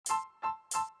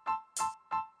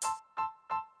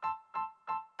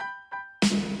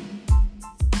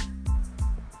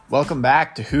Welcome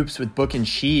back to Hoops with Book and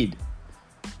Sheed.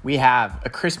 We have a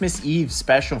Christmas Eve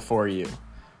special for you.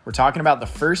 We're talking about the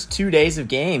first 2 days of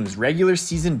games, regular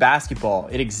season basketball.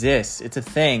 It exists. It's a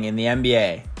thing in the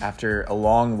NBA after a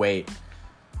long wait.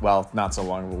 Well, not so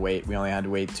long of a wait. We only had to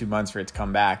wait 2 months for it to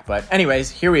come back. But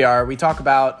anyways, here we are. We talk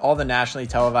about all the nationally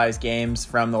televised games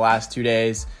from the last 2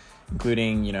 days,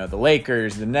 including, the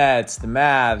Lakers, the Nets, the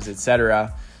Mavs,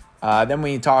 etc. Then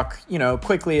we talk,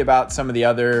 quickly about some of the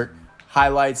other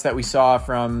highlights that we saw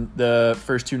from the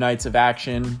first 2 nights of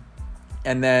action.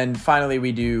 And then finally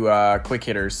we do quick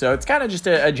hitters. So it's kind of just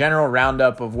a general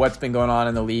roundup of what's been going on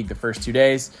in the league the first 2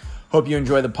 days. Hope you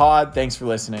enjoy the pod. Thanks for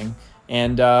listening.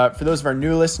 And for those of our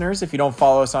new listeners, if you don't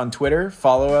follow us on Twitter,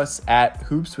 follow us at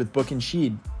Hoops with Book and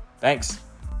Sheed. Thanks.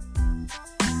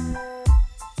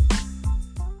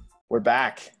 We're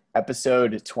back.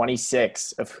 Episode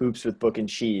 26 of Hoops with Book and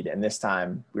Sheed. And this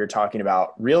time we're talking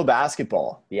about real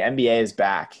basketball. The NBA is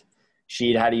back.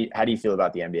 Sheed, how do you feel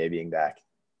about the NBA being back?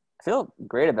 I feel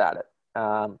great about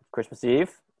it. Christmas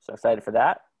Eve, so excited for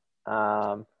that.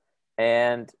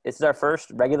 And this is our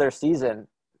first regular season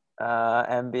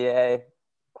NBA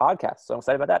podcast, so I'm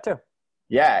excited about that too.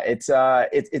 Yeah,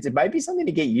 it might be something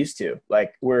to get used to.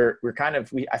 Like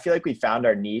I feel like we found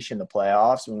our niche in the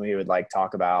playoffs when we would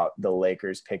talk about the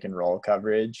Lakers pick and roll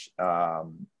coverage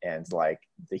and the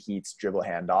Heat's dribble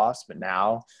handoffs. But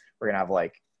now we're gonna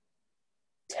have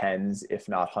tens, if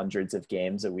not hundreds, of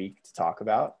games a week to talk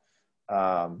about.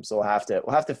 So we'll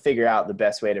have to figure out the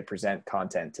best way to present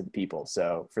content to the people.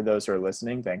 So for those who are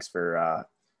listening, thanks for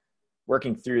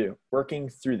working through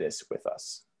this with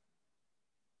us.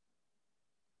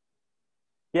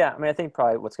 Yeah, I think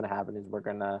probably what's going to happen is we're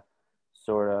going to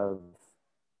sort of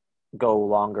go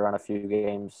longer on a few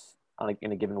games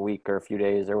in a given week or a few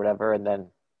days or whatever, and then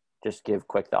just give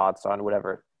quick thoughts on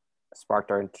whatever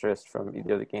sparked our interest from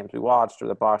either the games we watched or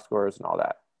the box scores and all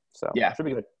that. So yeah, should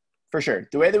be good. For sure.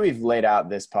 The way that we've laid out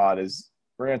this pod is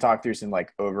we're going to talk through some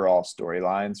overall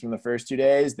storylines from the first 2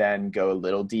 days, then go a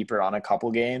little deeper on a couple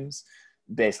games,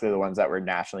 basically the ones that were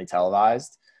nationally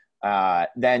televised.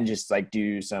 Then just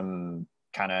do some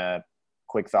kind of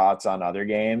quick thoughts on other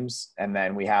games. And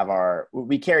then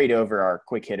we carried over our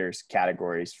quick hitters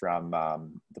categories from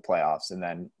the playoffs. And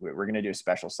then we're going to do a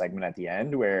special segment at the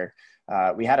end where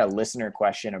we had a listener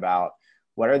question about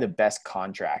what are the best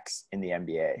contracts in the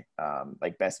NBA,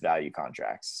 best value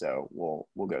contracts. So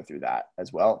we'll go through that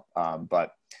as well.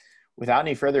 But without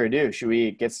any further ado, should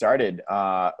we get started?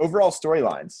 Overall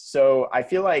storylines. So I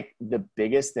feel like the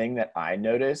biggest thing that I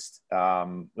noticed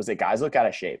was that guys look out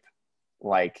of shape.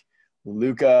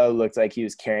 Luka looked like he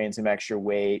was carrying some extra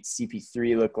weight.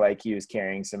 CP3 looked like he was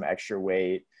carrying some extra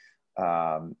weight.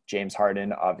 James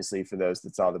Harden, obviously, for those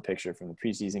that saw the picture from the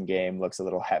preseason game, looks a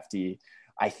little hefty.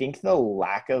 I think the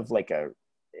lack of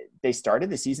they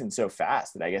started the season so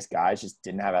fast that I guess guys just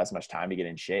didn't have as much time to get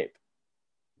in shape.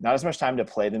 Not as much time to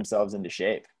play themselves into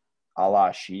shape, a la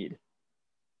Sheed.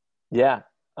 Yeah.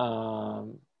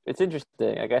 It's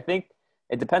interesting. I think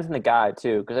it depends on the guy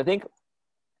too, because I think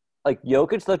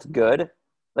Jokic looked good.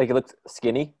 He looked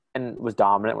skinny and was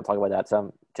dominant. We'll talk about that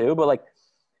some too. But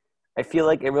I feel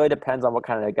like it really depends on what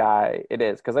kind of guy it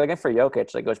is. Because again, for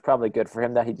Jokic, it was probably good for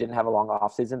him that he didn't have a long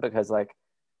off season because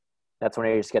that's when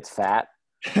he just gets fat.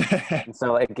 And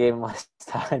so it gave him less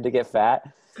time to get fat.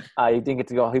 He didn't get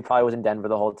to go. He probably was in Denver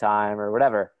the whole time or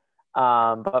whatever.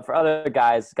 But for other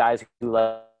guys who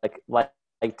like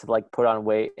to put on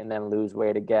weight and then lose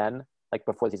weight again,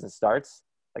 before the season starts,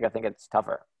 I think it's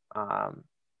tougher. I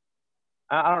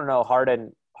don't know.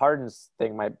 Harden's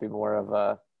thing might be more of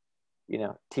a,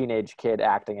 teenage kid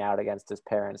acting out against his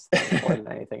parents more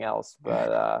than anything else.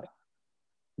 But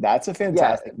that's a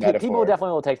fantastic metaphor. People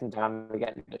definitely will take some time to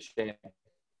get into shape.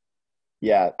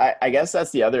 Yeah, I guess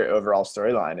that's the other overall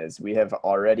storyline is we have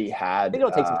already had. I think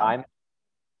it'll take some time.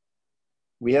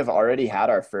 We have already had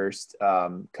our first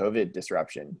COVID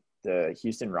disruption. The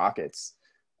Houston Rockets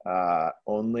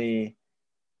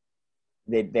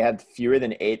They had fewer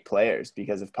than 8 players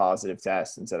because of positive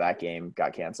tests, and so that game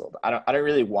got canceled. I don't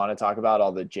really want to talk about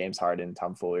all the James Harden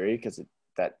tomfoolery because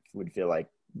that would feel like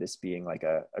this being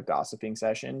a gossiping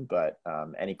session. But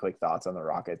any quick thoughts on the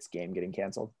Rockets game getting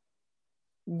canceled?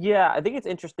 Yeah, I think it's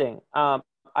interesting. I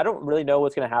don't really know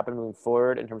what's going to happen moving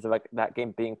forward in terms of that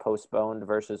game being postponed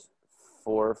versus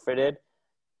forfeited.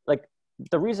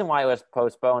 The reason why it was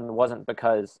postponed wasn't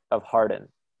because of Harden.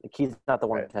 He's not the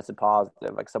one who tested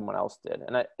positive like someone else did.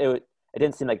 And it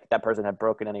didn't seem like that person had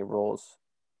broken any rules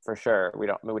for sure. We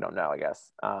don't know, I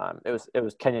guess. It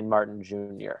was Kenyon Martin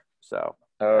Jr. So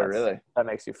really? That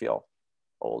makes you feel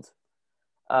old.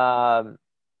 But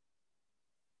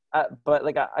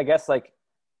I guess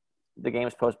the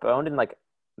game's postponed and like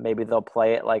maybe they'll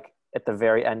play it like at the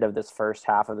very end of this first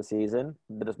half of the season.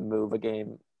 They just move a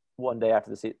game one day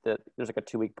after there's like a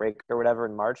 2-week break or whatever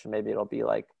in March, and maybe it'll be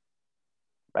like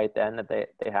right then that they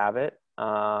have it.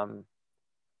 I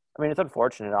mean, it's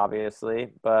unfortunate, obviously,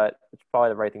 but it's probably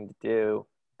the right thing to do.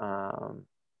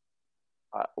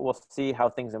 We'll see how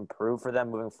things improve for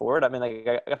them moving forward. I mean, like,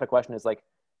 I guess my question is like,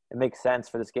 it makes sense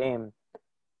for this game,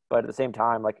 but at the same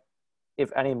time, like,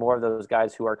 if any more of those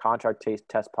guys who are contract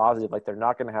test positive, like, they're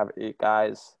not going to have 8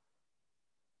 guys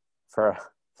for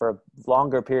a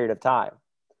longer period of time.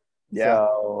 Yeah.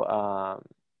 So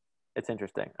it's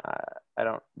interesting. I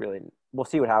don't really. We'll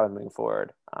see what happens moving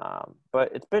forward.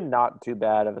 But it's been not too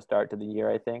bad of a start to the year,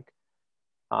 I think.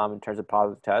 In terms of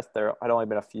positive tests, there had only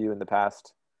been a few in the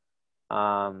past,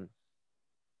 2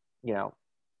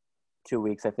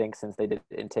 weeks, I think, since they did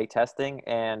intake testing,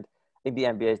 and I think the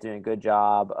NBA is doing a good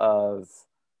job of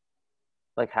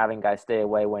like having guys stay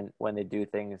away when they do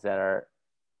things that are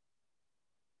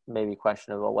maybe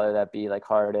questionable, whether that be like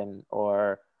Harden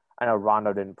or I know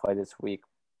Rondo didn't play this week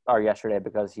or yesterday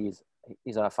because he's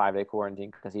on a 5-day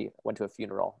quarantine because he went to a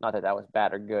funeral. Not that was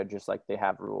bad or good, just like they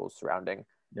have rules surrounding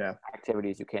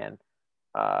activities you can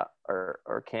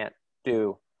or can't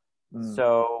do.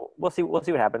 So we'll see what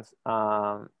happens.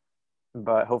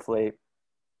 But hopefully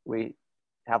we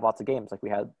have lots of games like we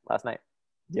had last night.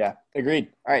 Yeah, agreed.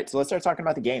 All right, so let's start talking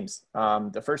about the games.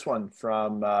 The first one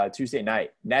from Tuesday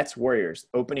night, Nets Warriors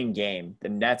opening game. The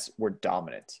Nets were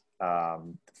dominant.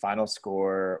 The final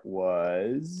score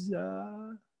was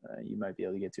you might be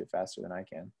able to get to it faster than I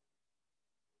can.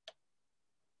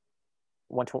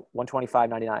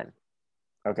 125-99.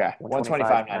 Okay,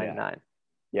 125-99.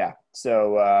 Yeah,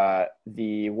 so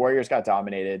the Warriors got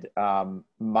dominated.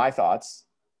 My thoughts,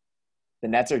 the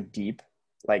Nets are deep.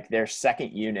 Like their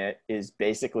second unit is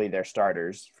basically their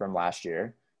starters from last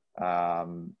year.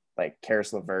 Like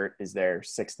Karis LeVert is their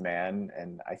sixth man,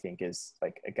 and I think is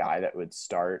like a guy that would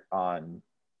start on,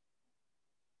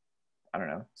 I don't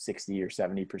know, 60 or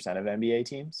 70% of NBA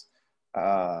teams.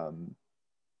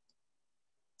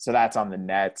 So that's on the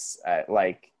Nets.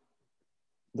 Like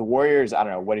the Warriors, I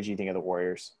don't know. What did you think of the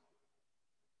Warriors?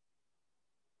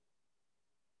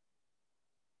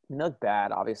 They look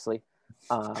bad, obviously.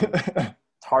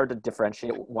 It's hard to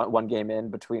differentiate one game in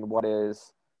between what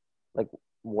is like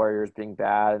Warriors being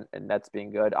bad and Nets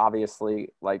being good. Obviously,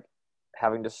 like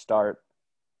having to start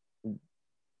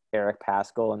Eric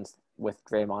Paschall and with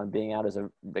Draymond being out is a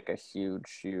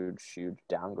huge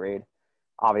downgrade.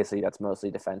 Obviously, that's mostly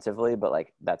defensively, but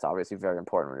like that's obviously very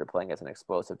important when you're playing as an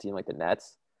explosive team like the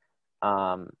Nets.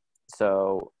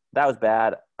 So that was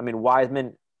bad. I mean,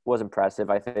 Wiseman was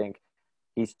impressive. I think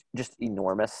he's just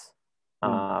enormous.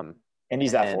 And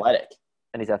he's athletic.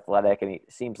 And he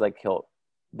seems like he'll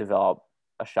develop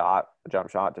a jump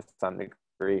shot to some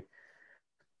degree.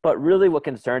 But really what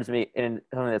concerns me, and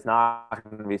something that's not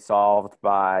going to be solved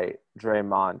by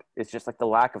Draymond, is just like the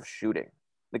lack of shooting.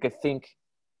 Like I think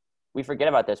we forget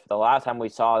about this, but the last time we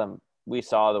saw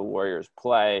the Warriors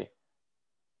play,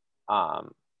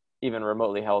 even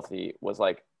remotely healthy, was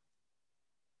like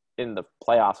in the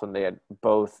playoffs when they had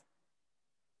both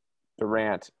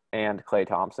Durant and Klay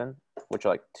Thompson, which are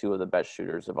like two of the best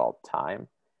shooters of all time.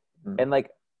 And like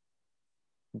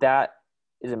that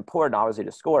is important obviously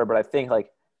to score, but I think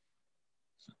like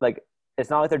it's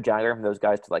not like they're downgrading from those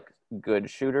guys to like good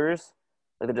shooters.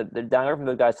 Like they're downgrading from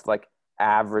those guys to like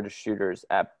average shooters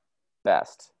at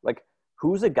best. Like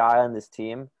who's a guy on this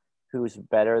team who's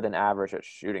better than average at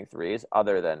shooting threes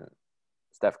other than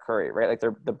Steph Curry, right? Like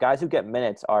the guys who get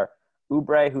minutes are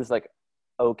Oubre, who's like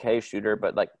okay shooter,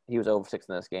 but like he was 0 6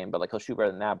 in this game, but like he'll shoot better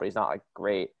than that, but he's not like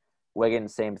great.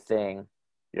 Wiggins, same thing.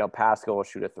 Paschall will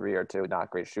shoot a 3 or 2, not a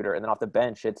great shooter. And then off the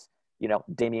bench, it's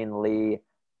Damian Lee,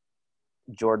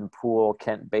 Jordan Poole,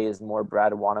 Kent Bazemore,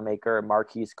 Brad Wanamaker,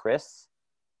 Marquise Chris.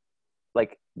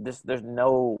 Like there's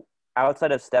no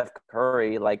outside of Steph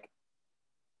Curry, like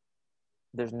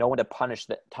there's no one to punish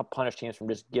teams from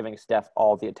just giving Steph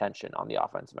all the attention on the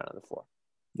offensive end of the floor.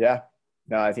 Yeah.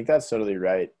 No, I think that's totally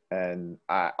right. And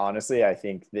I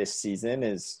think this season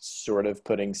is sort of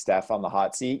putting Steph on the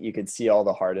hot seat. You could see all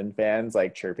the Harden fans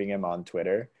like chirping him on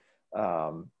Twitter.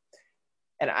 And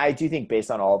I do think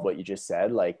based on all of what you just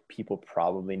said, like people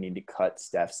probably need to cut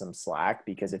Steph some slack,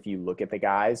 because if you look at the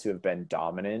guys who have been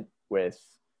dominant with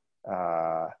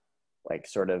like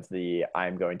sort of the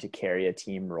I'm going to carry a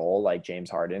team role like James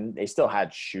Harden, they still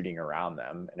had shooting around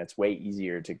them. And it's way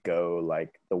easier to go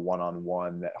like the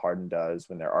one-on-one that Harden does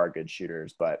when there are good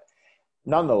shooters. But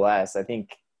nonetheless, I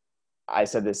think I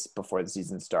said this before the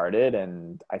season started,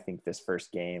 and I think this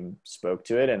first game spoke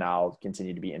to it, and I'll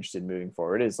continue to be interested moving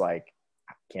forward, is like,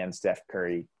 can Steph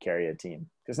Curry carry a team?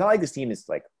 Because it's not like this team is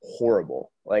like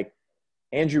horrible. Like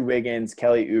Andrew Wiggins,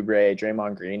 Kelly Oubre,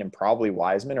 Draymond Green, and probably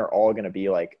Wiseman are all going to be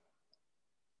like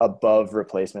above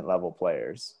replacement level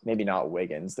players. Maybe not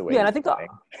Wiggins the way Yeah, and I he's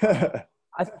think playing.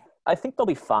 I think they'll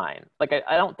be fine. Like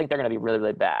I don't think they're going to be really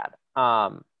really bad.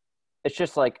 It's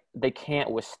just like they can't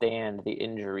withstand the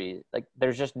injury. Like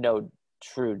there's just no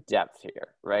true depth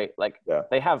here, right? Like Yeah.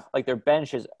 they have like their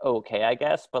bench is okay, I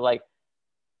guess, but like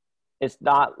it's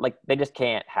not like they just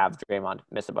can't have Draymond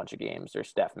miss a bunch of games or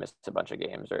Steph miss a bunch of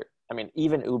games, or I mean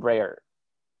even Oubre or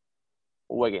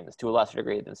Wiggins to a lesser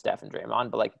degree than Steph and Draymond,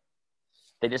 but like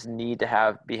they just need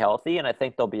to be healthy, and I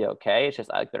think they'll be okay. It's just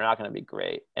like they're not going to be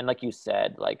great. And like you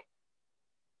said, like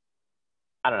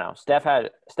I don't know,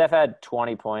 Steph had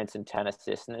 20 points and 10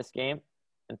 assists in this game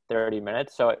in 30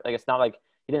 minutes. So like it's not like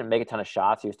he didn't make a ton of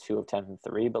shots. He was 2 of 10 from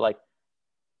 3, but like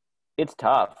it's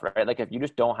tough, right? Like if you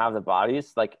just don't have the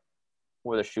bodies like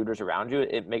or the shooters around you,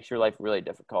 it makes your life really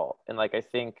difficult. And like I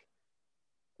think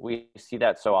we see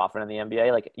that so often in the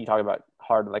NBA. Like you talk about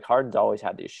Harden, like Harden's always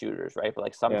had these shooters, right? But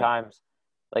like sometimes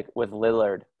like with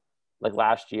Lillard, like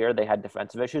last year they had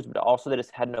defensive issues, but also they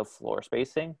just had no floor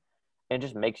spacing. And it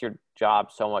just makes your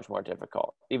job so much more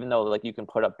difficult. Even though like you can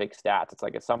put up big stats, it's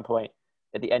like at some point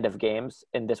at the end of games,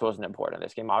 and this wasn't important in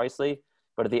this game, obviously,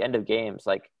 but at the end of games,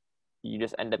 like you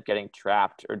just end up getting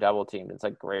trapped or double teamed. It's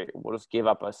like, great, we'll just give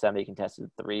up a semi-contested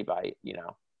 3 by,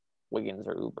 Wiggins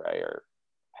or Oubre or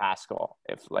Pascal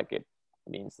if like it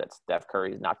means that Steph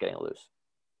Curry is not getting loose.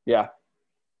 Yeah.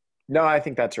 No, I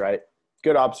think that's right.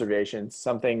 Good observation.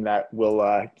 Something that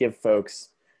will give folks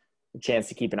a chance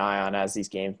to keep an eye on as these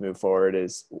games move forward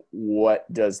is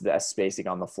what does the spacing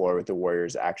on the floor with the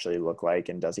Warriors actually look like,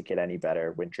 and does it get any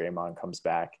better when Draymond comes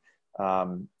back?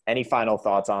 Any final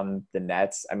thoughts on the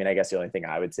Nets? I mean, I guess the only thing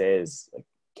I would say is like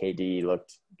KD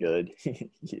looked good.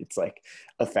 It's like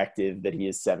effective that he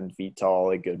is 7 feet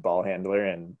tall, a good ball handler,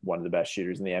 and one of the best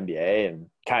shooters in the NBA. And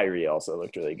Kyrie also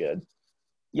looked really good.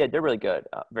 Yeah, they're really good,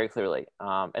 very clearly.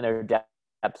 And their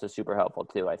depth is super helpful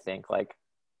too. I think like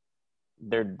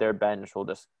their bench will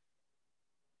just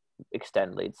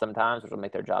extend leads sometimes, which will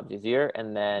make their jobs easier.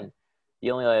 And then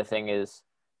the only other thing is,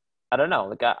 I don't know,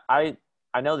 like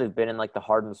I know they've been in like the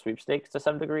Harden sweepstakes to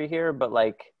some degree here, but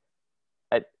like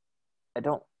I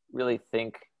don't really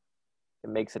think it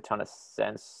makes a ton of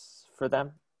sense for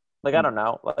them. Like I don't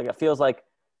know, like it feels like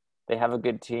they have a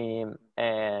good team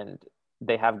and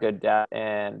they have good depth,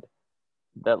 and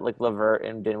that like LeVert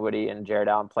and Dinwiddie and Jared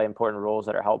Allen play important roles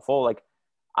that are helpful. Like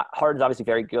Harden's obviously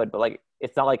very good, but like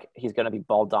it's not like he's going to be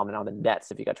ball dominant on the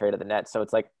Nets if he got traded to the Nets. So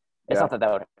it's like it's not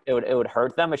that it would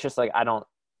hurt them. It's just like I don't.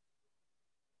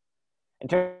 In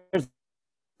terms of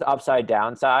the upside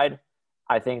downside,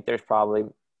 I think there's probably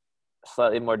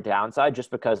slightly more downside just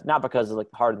because not because of like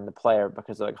Harden the player,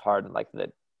 because of like Harden like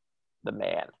the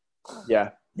man.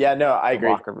 Yeah, no, I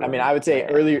agree. I mean, I would say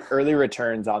man. early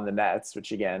returns on the Nets,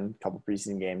 which again, a couple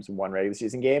preseason games and one regular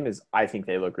season game, is I think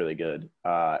they look really good.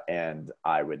 And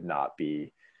I would not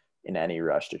be in any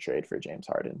rush to trade for James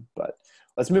Harden. But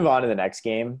let's move on to the next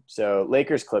game. So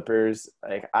Lakers Clippers,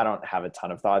 like I don't have a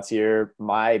ton of thoughts here.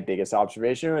 My biggest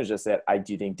observation was just that I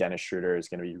do think Dennis Schroeder is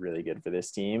going to be really good for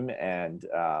this team, and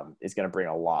is going to bring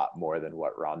a lot more than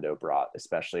what Rondo brought,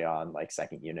 especially on like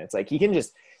second units. Like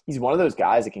he's one of those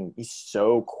guys that he's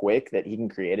so quick that he can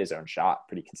create his own shot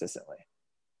pretty consistently.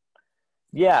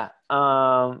 Yeah,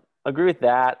 agree with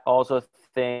that. Also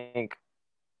think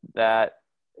that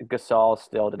Gasol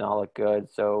still did not look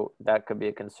good, so that could be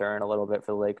a concern a little bit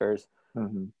for the Lakers.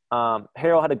 Mm-hmm.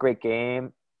 Harrell had a great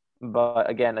game, but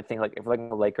again, I think like if we're looking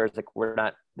at the Lakers, like we're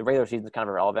not the regular season is kind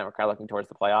of irrelevant. We're kind of looking towards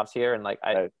the playoffs here, and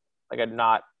I'm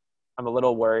a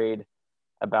little worried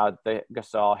about the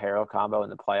Gasol Harrell combo in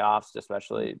the playoffs,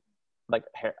 especially like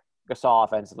Gasol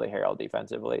offensively, Harrell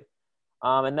defensively,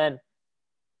 and then.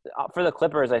 For the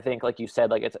Clippers, I think, like you said,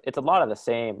 like it's a lot of the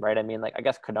same, right? I mean, like I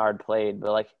guess Kennard played,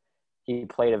 but like he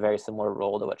played a very similar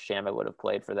role to what Shamet would have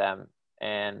played for them,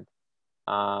 and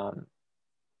I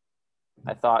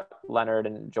thought Leonard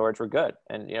and George were good,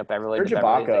 and Serge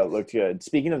Ibaka looked good.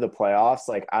 Speaking of the playoffs,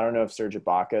 like I don't know if Serge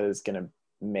Ibaka is going to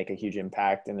make a huge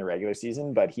impact in the regular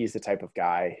season, but he's the type of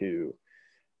guy who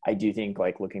I do think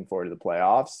like looking forward to the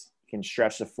playoffs. Can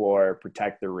stretch the floor,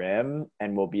 protect the rim,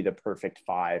 and will be the perfect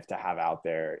 5 to have out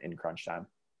there in crunch time.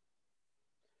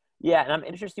 Yeah, and I'm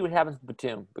interested to see what happens with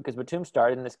Batum, because Batum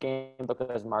started in this game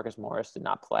because Marcus Morris did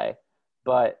not play.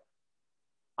 But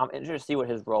I'm interested to see what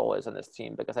his role is in this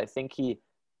team, because I think he's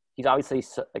obviously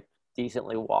like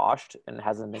decently washed and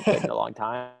hasn't been good in a long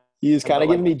time. He's kind but of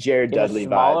giving like me Jared in a Dudley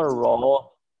smaller vibes.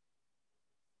 role.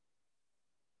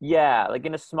 Yeah, like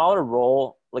in a smaller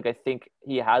role, like I think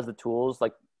he has the tools.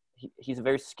 Like he's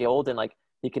very skilled and like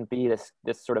he can be this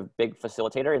sort of big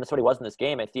facilitator. And that's what he was in this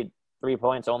game. I think 3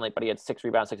 points only, but he had 6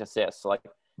 rebounds, 6 assists. So like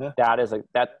Yeah. that is like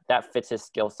that fits his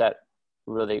skill set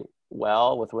really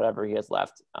well with whatever he has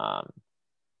left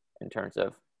in terms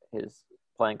of his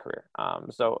playing career.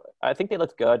 So I think they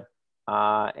looked good,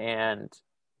 and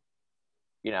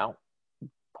you know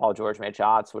Paul George made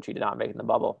shots, which he did not make in the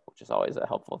bubble, which is always a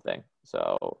helpful thing.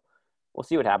 So we'll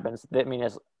see what happens. I mean,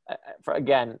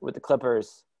 again, with the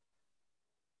Clippers,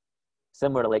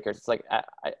 similar to Lakers, it's like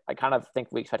I kind of think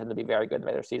we expect them to be very good in the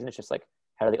regular season. It's just like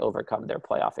how do they overcome their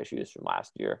playoff issues from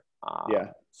last year? Yeah.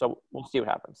 So we'll see what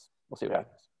happens.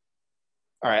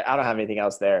 All right, I don't have anything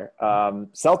else there.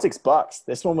 Celtics Bucks.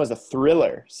 This one was a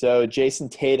thriller. So Jason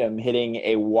Tatum hitting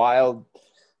a wild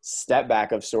step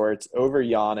back of sorts over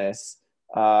Giannis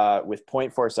with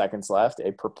 0.4 seconds left,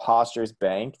 a preposterous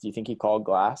bank. Do you think he called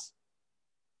glass?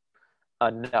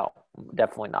 No,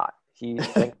 definitely not. He I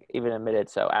think even admitted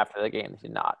so after the game. He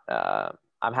did not.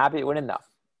 I'm happy it went in though.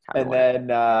 And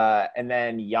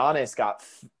then Giannis got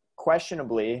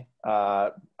questionably,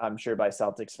 I'm sure by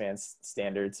Celtics fans'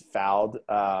 standards, fouled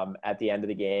at the end of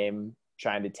the game,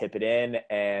 trying to tip it in,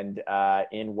 and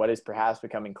in what is perhaps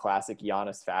becoming classic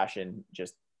Giannis fashion,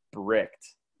 just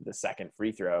bricked the second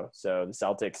free throw. So the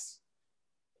Celtics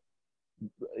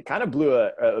kind of blew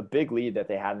a big lead that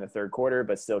they had in the third quarter,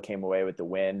 but still came away with the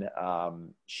win.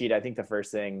 Sheet, I think the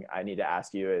first thing I need to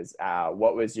ask you is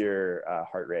what was your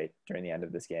heart rate during the end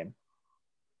of this game?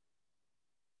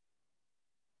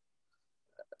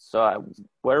 So I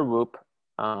wear Whoop.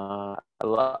 I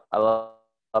love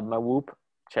my Whoop.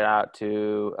 Shout out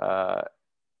to a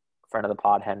friend of the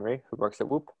pod, Henry, who works at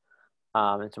Whoop.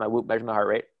 And so my Whoop measured my heart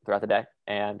rate throughout the day.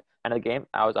 And end of the game,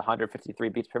 I was 153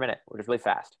 beats per minute, which is really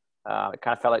fast. It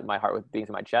kind of felt like my heart was beating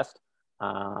through my chest.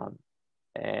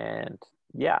 And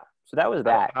yeah, so that was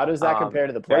that. How does that compare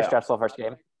to the playoffs? Very stressful first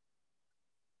game.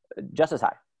 Just as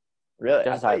high. Really?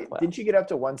 Just as high. Didn't you get up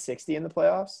to 160 in the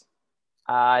playoffs?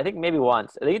 I think maybe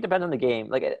once. I think it depends on the game.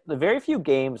 Like the very few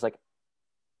games, like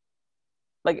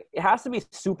it has to be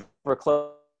super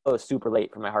close, super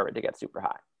late for my heart rate to get super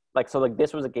high. Like so, like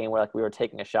this was a game where like we were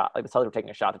taking a shot, like the Celtics were taking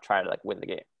a shot to try to like win the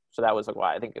game. So that was like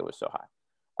why I think it was so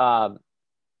high.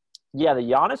 Yeah, the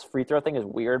Giannis free throw thing is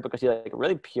weird because he like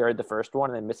really pured the first one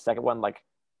and then missed the second one like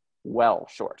well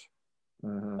short.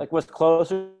 Mm-hmm. Like was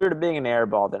closer to being an air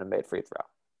ball than a made free throw.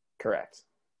 Correct.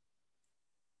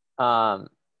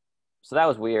 So that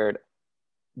was weird.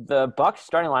 The Bucks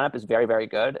starting lineup is very, very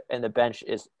good, and the bench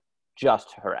is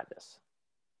just horrendous.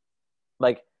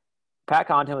 Like Pat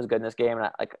Connaughton was good in this game, and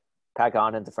Pat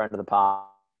Connaughton's a friend of the pod,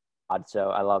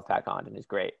 so I love Pat Connaughton. He's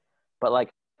great, but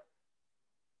like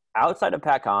outside of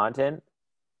Pat Connaughton,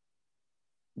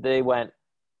 they went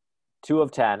 2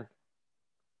 of 10,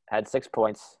 had 6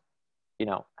 points,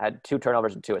 had 2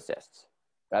 turnovers and 2 assists.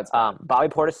 That's Bobby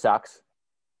Portis sucks.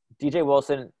 DJ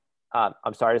Wilson,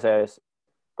 I'm sorry to say this,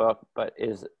 but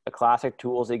is a classic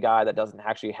toolsy guy that doesn't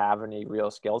actually have any real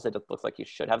skills. It just looks like he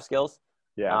should have skills.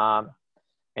 Yeah.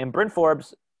 And Bryn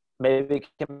Forbes maybe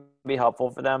can be helpful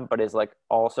for them, but is like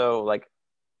also like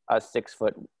a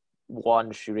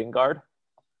 6'1" shooting guard.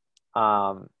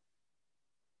 So,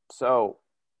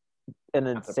 and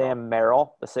then Sam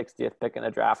Merrill, the 60th pick in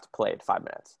the draft, played 5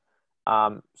 minutes.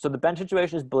 So the bench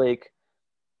situation is bleak.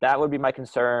 That would be my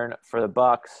concern for the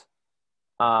Bucks.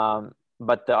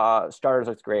 But the starters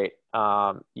looked great.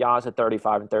 Giannis at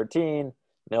 35 and 13,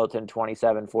 Middleton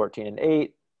 27, 14 and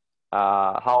 8,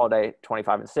 Holiday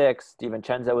 25 and 6.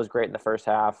 DiVincenzo was great in the first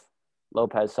half.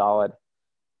 Lopez solid.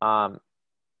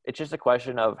 It's just a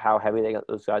question of how heavy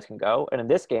those guys can go. And in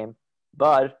this game,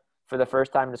 Bud, for the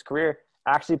first time in his career,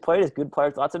 actually played as good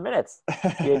players lots of minutes.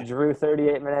 He had Drew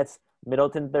 38 minutes,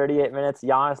 Middleton 38 minutes,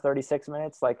 Giannis 36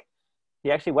 minutes. Like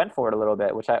he actually went for it a little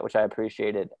bit, which I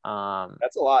appreciated.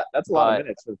 That's a lot. That's a lot of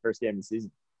minutes for the first game of the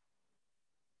season.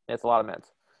 It's a lot of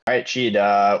minutes. All right, Sheed.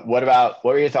 What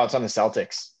were your thoughts on the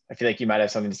Celtics? I feel like you might have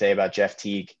something to say about Jeff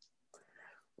Teague.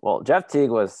 Well, Jeff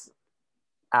Teague was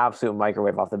absolute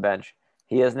microwave off the bench.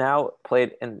 He has now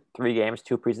played in 3 games,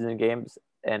 2 preseason games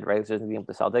and regular season games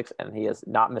with the Celtics, and he has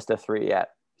not missed a 3 yet.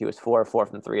 He was 4 of 4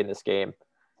 from 3 in this game.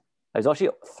 He's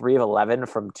actually 3 of 11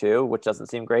 from 2, which doesn't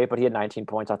seem great, but he had 19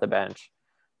 points off the bench.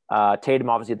 Tatum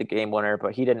obviously the game winner,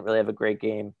 but he didn't really have a great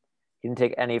game. He didn't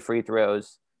take any free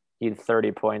throws. He had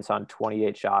 30 points on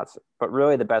 28 shots. But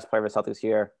really the best player for the Celtics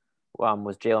here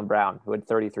was Jaylen Brown, who had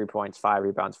 33 points, 5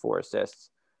 rebounds, 4 assists.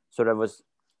 Sort of was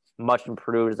much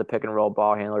improved as a pick and roll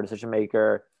ball handler, decision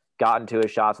maker, got into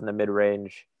his shots in the mid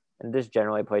range, and just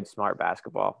generally played smart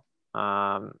basketball,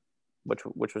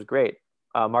 which was great.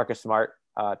 Marcus Smart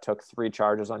took 3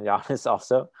 charges on Giannis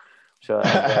also, so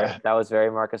that was very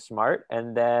Marcus Smart.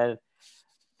 And then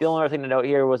the only other thing to note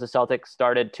here was the Celtics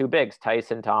started 2 bigs,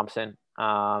 Tice and Thompson,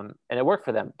 and it worked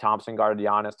for them. Thompson guarded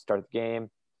Giannis to start the game.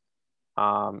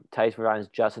 Tice provides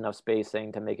just enough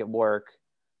spacing to make it work,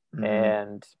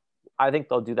 and I think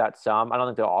they'll do that some. I don't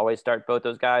think they'll always start both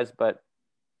those guys, but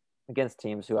against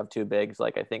teams who have 2 bigs,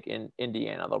 like I think in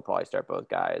Indiana, they'll probably start both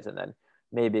guys, and then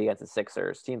maybe against the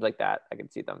Sixers, teams like that, I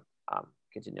can see them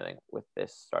continuing with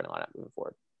this starting lineup moving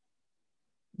forward.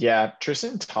 Yeah,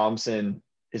 Tristan Thompson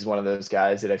is one of those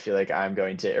guys that I feel like I'm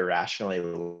going to irrationally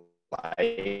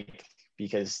like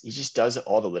because he just does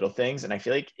all the little things. And I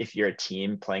feel like if you're a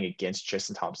team playing against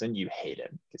Tristan Thompson, you hate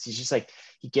him because he's just like,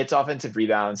 he gets offensive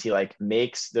rebounds. He like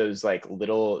makes those like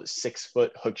little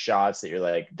 6-foot hook shots that you're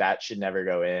like, that should never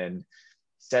go in.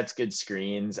 Sets good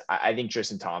screens. I think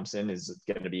Tristan Thompson is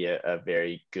going to be a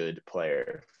very good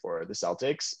player for the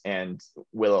Celtics and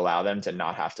will allow them to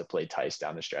not have to play Tice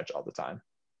down the stretch all the time.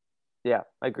 Yeah,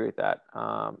 I agree with that.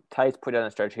 Tice put down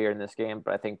a stretch here in this game,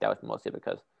 but I think that was mostly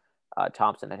because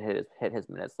Thompson had hit his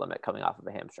minutes limit coming off of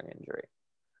a hamstring injury.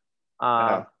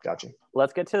 Gotcha.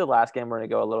 Let's get to the last game we're going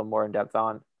to go a little more in depth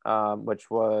on,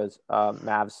 which was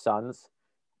Mavs Suns.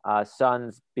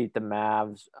 Suns beat the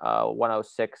Mavs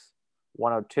 106-102.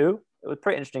 It was a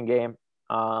pretty interesting game.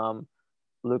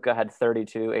 Luka had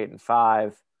 32, 8 and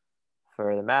 5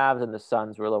 for the Mavs, and the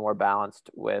Suns were a little more balanced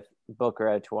with Booker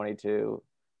at 22,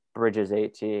 Bridges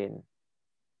 18,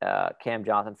 Cam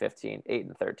Johnson 15, 8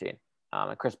 and 13.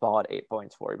 And Chris Paul had 8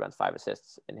 points, 4 rebounds, 5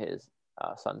 assists in his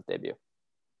Suns debut.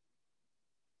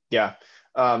 Yeah.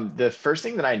 The first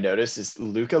thing that I noticed is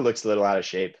Luka looks a little out of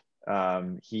shape.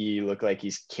 He looked like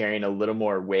he's carrying a little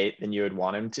more weight than you would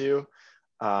want him to.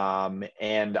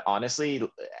 And honestly,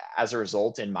 as a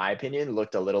result, in my opinion,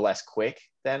 looked a little less quick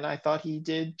than I thought he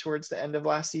did towards the end of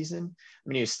last season. I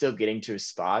mean, he was still getting to his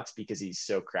spots because he's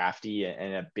so crafty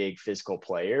and a big physical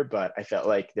player, but I felt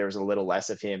like there was a little less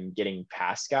of him getting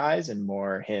past guys and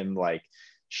more him like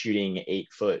shooting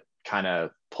 8-foot kind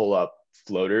of pull up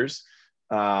floaters.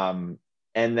 And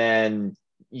then,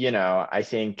 I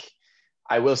think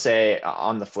I will say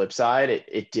on the flip side,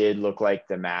 it did look like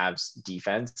the Mavs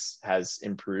defense has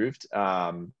improved. They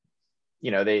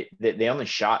only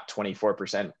shot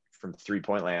 24% from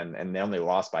 3-point land and they only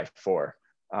lost by 4.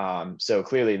 So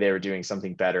clearly they were doing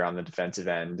something better on the defensive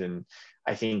end. And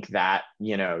I think that,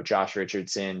 Josh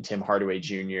Richardson, Tim Hardaway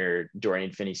Jr.,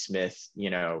 Dorian Finney-Smith,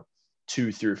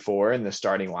 2 through 4 in the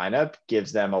starting lineup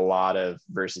gives them a lot of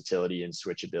versatility and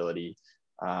switchability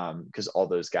because all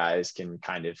those guys can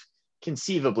kind of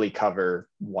conceivably cover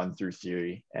 1 through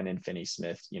 3, and in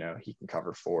Finney-Smith, he can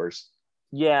cover 4s.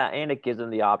 Yeah, and it gives them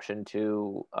the option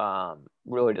to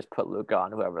really just put Luka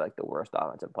on whoever like the worst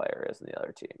offensive player is in the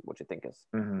other team, which I think is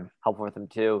helpful for them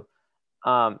too.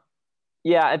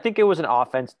 Yeah, I think it was an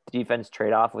offense-defense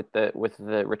trade-off with the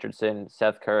Richardson,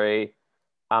 Seth Curry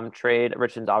trade.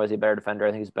 Richardson's obviously a better defender.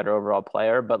 I think he's a better overall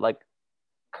player, but like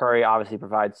Curry obviously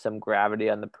provides some gravity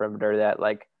on the perimeter that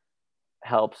like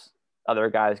helps other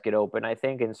guys get open, I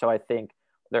think. And so I think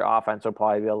their offense will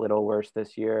probably be a little worse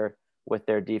this year with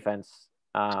their defense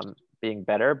being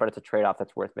better, but it's a trade-off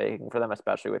that's worth making for them,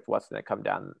 especially with what's going to come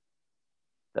down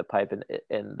the pipe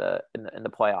in the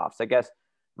playoffs. I guess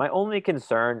my only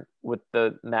concern with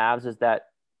the Mavs is that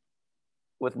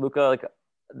with Luka,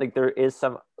 like there is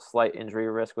some slight injury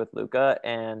risk with Luka,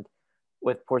 and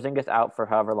with Porzingis out for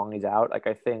however long he's out, like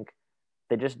I think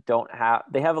they just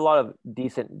they have a lot of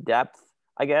decent depth,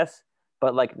 I guess,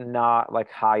 but like not like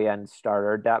high-end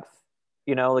starter depth,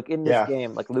 like in this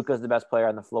game, like Luka's the best player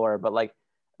on the floor, but like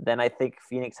then I think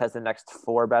Phoenix has the next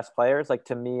 4 best players. Like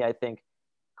to me, I think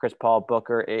Chris Paul,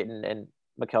 Booker, Ayton, and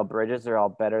Mikal Bridges are all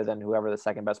better than whoever the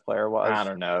second best player was. I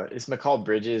don't know. Is Mikal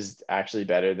Bridges actually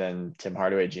better than Tim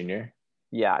Hardaway Jr.?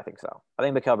 Yeah, I think so. I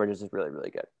think Mikal Bridges is really,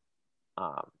 really good.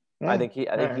 I think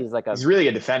he's like he's really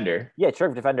a defender. Yeah,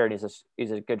 terrific defender, and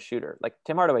he's a good shooter. Like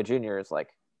Tim Hardaway Jr. is like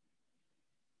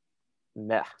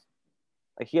meh.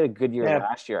 Like he had a good year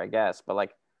last year, I guess, but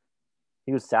like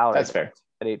he was salaried. That's fair.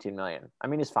 At $18 million. I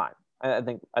mean, he's fine. I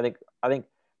think like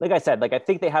I said, like I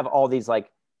think they have all these like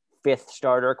 5th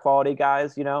starter quality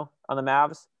guys, on the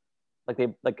Mavs. I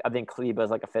think Kleba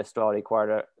is like a 5th starter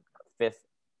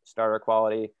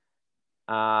quality.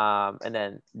 And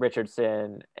then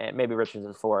Richardson, and maybe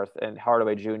Richardson's 4th, and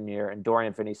Hardaway Jr. and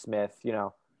Dorian Finney-Smith,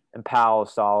 and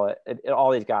Powell's solid.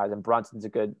 All these guys, and Brunson's a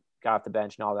good guy off the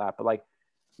bench and all that. But like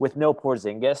with no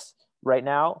Porzingis right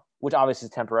now, which obviously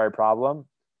is a temporary problem,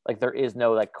 like there is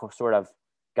no like sort of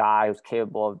guy who's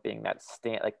capable of being that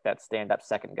stand up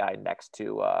second guy next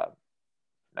to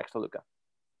Luka.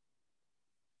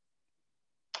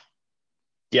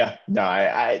 Yeah, no,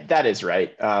 I that is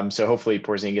right. So hopefully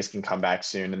Porzingis can come back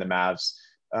soon, and the Mavs,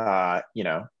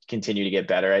 continue to get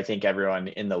better. I think everyone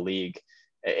in the league,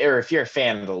 or if you're a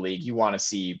fan of the league, you want to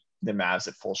see the Mavs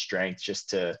at full strength just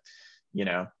to,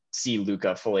 see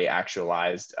Luka fully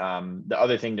actualized. The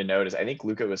other thing to note is I think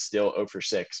Luka was still 0 for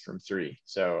 6 from three.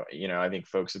 So, I think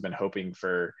folks have been hoping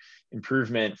for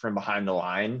improvement from behind the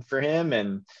line for him.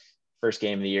 And first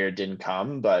game of the year didn't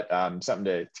come, but something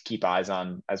to keep eyes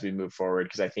on as we move forward,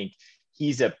 because I think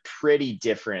he's a pretty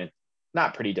different,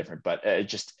 not pretty different, but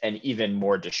just an even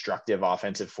more destructive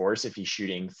offensive force if he's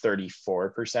shooting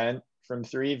 34% from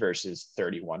three versus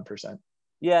 31%.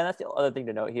 Yeah, and that's the other thing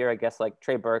to note here. I guess like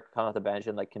Trey Burke coming off the bench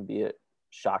and like can be a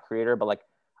shot creator, but like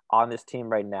on this team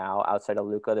right now, outside of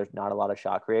Luka, there's not a lot of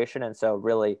shot creation, and so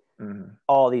really,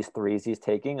 all these threes he's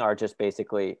taking are just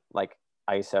basically like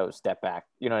ISO step back.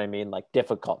 You know what I mean? Like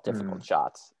difficult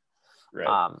shots.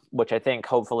 Right. Which I think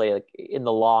hopefully like in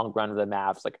the long run of the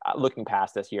Mavs, like looking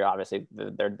past this year, obviously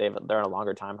they're in a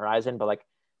longer time horizon, but like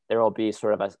there will be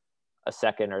sort of a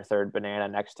second or third banana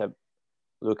next to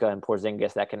Luka and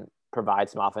Porzingis that can provide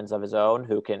some offense of his own,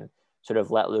 who can sort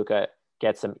of let Luka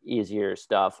get some easier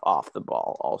stuff off the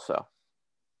ball also.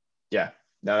 Yeah,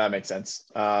 no, that makes sense.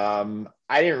 I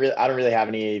don't really have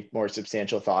any more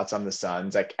substantial thoughts on the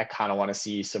Suns. I kind of want to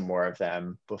see some more of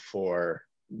them before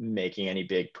making any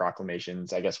big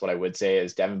proclamations. I guess what I would say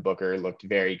is Devin Booker looked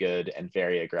very good and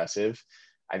very aggressive.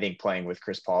 I think playing with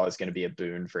Chris Paul is going to be a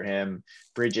boon for him.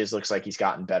 Bridges looks like he's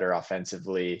gotten better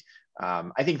offensively.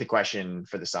 I think the question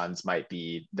for the Suns might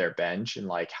be their bench and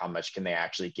like how much can they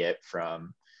actually get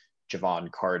from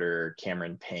Javon Carter,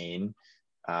 Cameron Payne,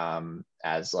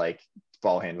 as like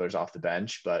ball handlers off the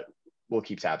bench, but we'll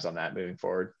keep tabs on that moving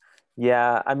forward.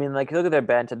 Yeah, I mean, like look at their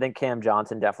bench. I think Cam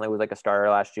Johnson definitely was like a starter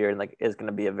last year and like is going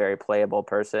to be a very playable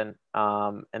person.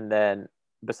 And then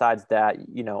besides that,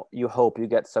 you hope you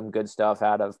get some good stuff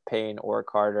out of Payne or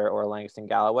Carter or Langston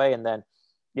Galloway. And then,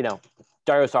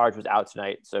 Dario Saric was out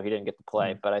tonight, so he didn't get to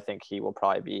play, but I think he will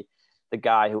probably be the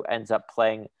guy who ends up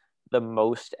playing the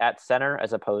most at center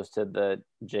as opposed to the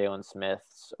Jalen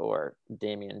Smiths or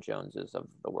Damian Joneses of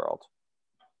the world.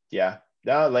 Yeah.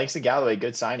 No, Langston Galloway,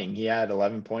 good signing. He had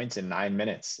 11 points in 9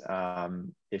 minutes.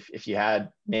 If you had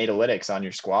Natalytics on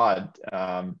your squad,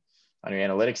 on your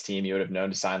analytics team, you would have known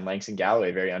to sign Langston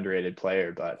Galloway, very underrated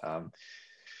player. But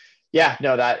yeah,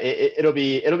 no, that it'll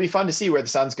be fun to see where the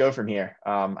Suns go from here.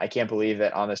 I can't believe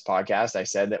that on this podcast I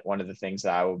said that one of the things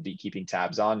that I will be keeping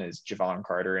tabs on is Javon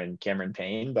Carter and Cameron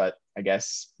Payne, but I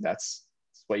guess that's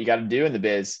what you got to do in the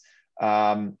biz.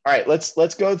 All right,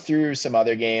 let's go through some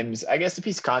other games. I guess the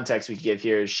piece of context we could give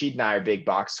here is Sheed and I are big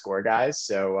box score guys,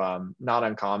 so not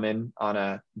uncommon on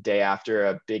a day after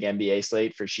a big NBA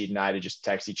slate for Sheed and I to just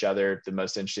text each other the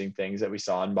most interesting things that we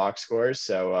saw in box scores.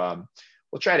 So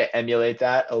we'll try to emulate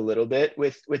that a little bit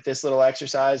with this little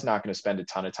exercise. Not going to spend a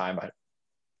ton of time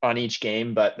on each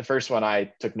game, but the first one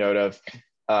I took note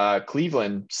of,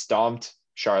 Cleveland stomped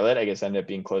Charlotte. I guess ended up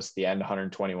being close to the end,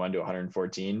 121 to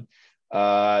 114.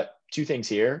 Two things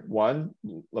here. One,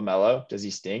 LaMelo, does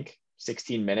he stink?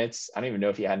 16 minutes. I don't even know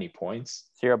if he had any points.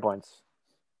 0 points.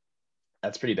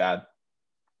 That's pretty bad.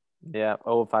 Yeah,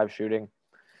 0-5 shooting.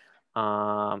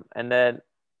 And then,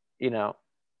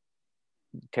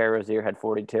 Terry Rozier had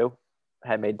 42,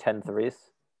 had made 10 threes.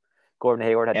 Gordon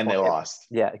Hayward had 28. And they lost.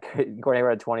 Yeah, Gordon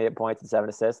Hayward had 28 points and 7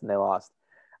 assists, and they lost.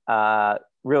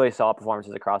 Really solid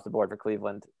performances across the board for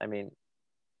Cleveland. I mean,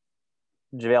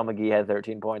 JaVale McGee had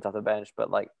 13 points off the bench, but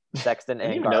like Sexton and I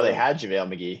didn't even Garland. know they had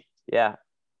JaVale McGee. Yeah.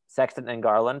 Sexton and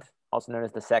Garland, also known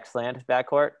as the Sexland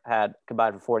backcourt, had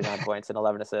combined for 49 points and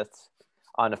 11 assists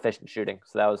on efficient shooting.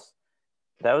 So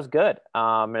that was good.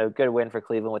 And a good win for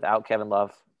Cleveland without Kevin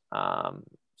Love.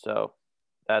 So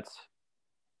that's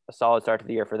a solid start to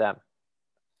the year for them.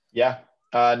 Yeah.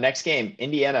 Next game,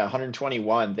 Indiana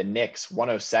 121, the Knicks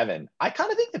 107. I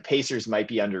kind of think the Pacers might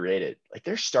be underrated. Like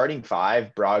they're starting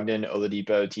five, Brogdon,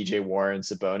 Oladipo, TJ Warren,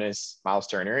 Sabonis, Miles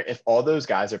Turner. If all those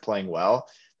guys are playing well,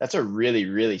 that's a really,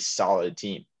 really solid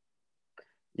team.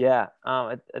 Yeah,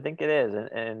 I think it is.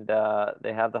 And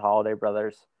they have the Holiday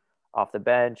brothers off the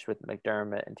bench with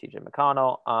McDermott and TJ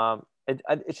McConnell.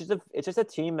 It's just a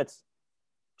team that's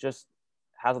just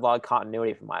has a lot of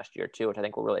continuity from last year too, which I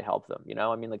think will really help them.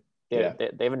 I mean, like they have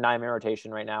a 9-man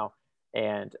rotation right now,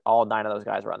 and all 9 of those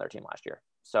guys were on their team last year.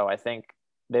 So I think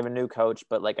they have a new coach,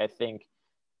 but like I think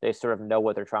they sort of know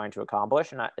what they're trying to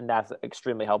accomplish, and that's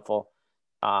extremely helpful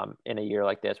in a year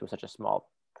like this with such a small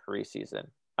preseason.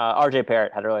 RJ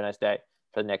Barrett had a really nice day.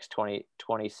 for the Knicks,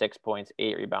 26 points,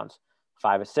 8 rebounds,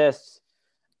 5 assists.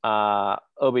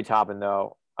 Obi Toppin,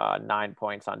 though, 9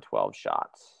 points on 12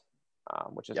 shots,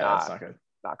 which is that's not good.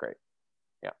 Not great.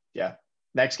 Yeah.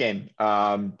 Next game,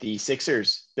 the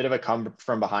Sixers, bit of a come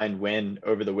from behind win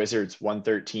over the Wizards,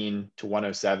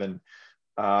 113-107.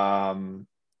 A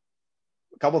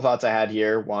couple of thoughts I had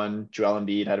here. One, Joel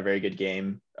Embiid had a very good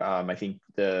game. I think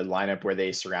the lineup where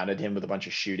they surrounded him with a bunch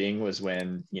of shooting was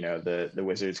when, the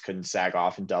Wizards couldn't sag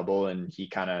off and double, and he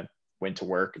kind of went to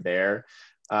work there.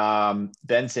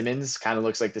 Ben Simmons kind of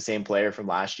looks like the same player from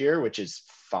last year, which is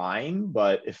fine.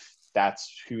 But if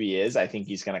that's who he is, I think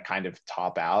he's going to kind of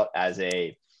top out as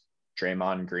a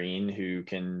Draymond Green who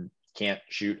can't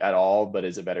shoot at all, but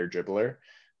is a better dribbler.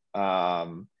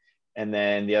 And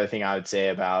then the other thing I would say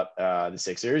about the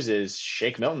Sixers is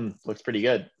Shake Milton looks pretty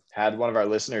good. Had one of our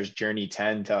listeners, Journey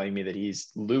 10, telling me that he's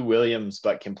Lou Williams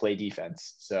but can play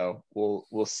defense. So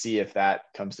we'll see if that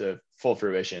comes to full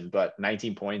fruition. But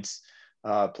 19 points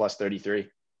plus 33.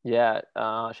 Yeah,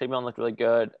 Shake Milton looked really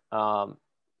good.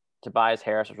 Tobias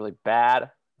Harris was really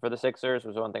bad for the Sixers,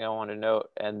 was one thing I wanted to note.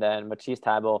 And then Matisse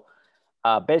Thybulle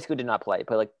basically did not play. He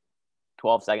played like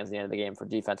 12 seconds at the end of the game for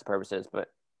defensive purposes, but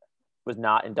was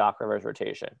not in Doc Rivers'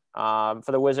 rotation. For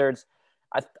the Wizards,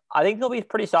 I think they'll be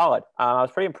pretty solid. I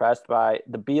was pretty impressed by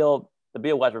the Beal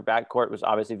Westbrook backcourt was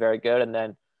obviously very good, and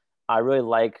then I really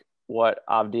like what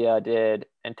Avdia did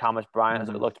and Thomas Bryant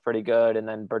looked pretty good, and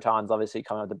then Bertans obviously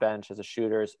coming off the bench as a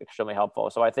shooter is extremely helpful.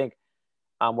 So I think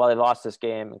while they lost this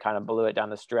game and kind of blew it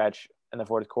down the stretch in the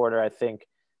fourth quarter, I think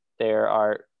there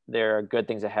are good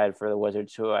things ahead for the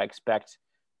Wizards, who I expect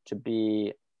to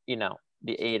be,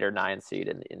 the 8 or 9 seed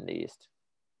in the East.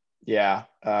 Yeah,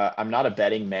 I'm not a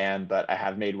betting man, but I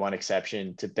have made one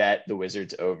exception to bet the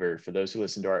Wizards over. For those who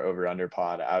listen to our over-under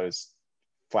pod, I was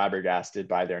flabbergasted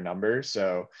by their number.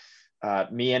 So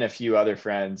me and a few other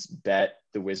friends bet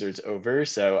the Wizards over.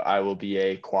 So I will be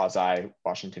a quasi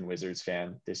Washington Wizards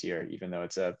fan this year, even though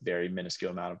it's a very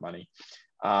minuscule amount of money.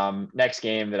 Next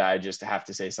game that I just have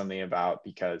to say something about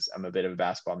because I'm a bit of a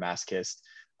basketball masochist.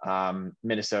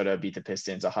 Minnesota beat the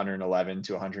Pistons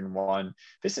 111-101.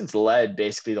 Pistons led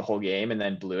basically the whole game and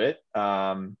then blew it,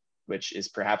 which is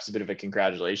perhaps a bit of a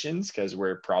congratulations because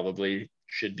we're probably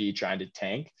should be trying to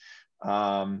tank.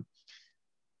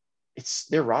 It's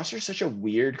their roster is such a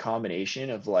weird combination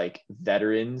of like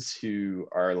veterans who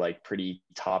are like pretty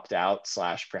topped out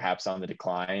 / perhaps on the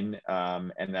decline,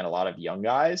 and then a lot of young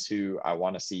guys who I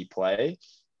want to see play,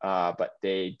 but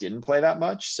they didn't play that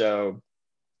much. So in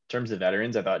terms of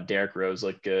veterans, I thought Derrick Rose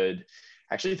looked good.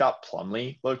 I actually thought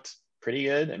Plumlee looked pretty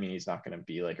good. I mean, he's not going to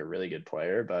be like a really good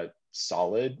player, but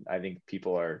solid. I think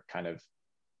people are kind of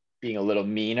being a little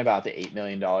mean about the $8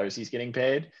 million he's getting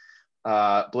paid.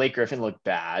 Blake Griffin looked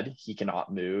bad. He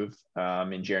cannot move.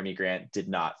 And Jeremy Grant did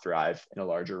not thrive in a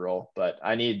larger role, but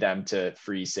I need them to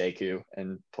free Sekou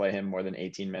and play him more than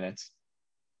 18 minutes.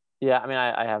 Yeah. I mean,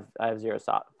 I have zero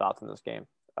thoughts on this game.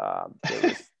 It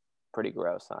was pretty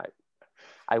gross.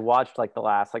 I watched like the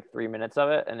last 3 minutes of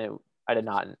it, and I did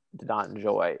not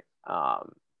enjoy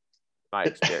my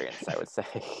experience, I would say.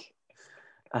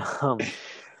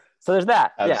 So there's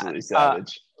that. Absolutely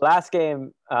savage. Last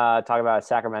game, talk about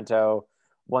Sacramento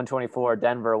 124,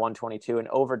 Denver 122 in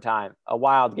overtime. A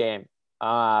wild game.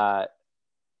 Jokic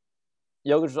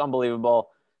was unbelievable.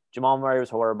 Jamal Murray was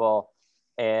horrible.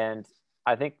 And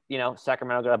I think,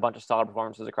 Sacramento got a bunch of solid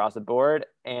performances across the board.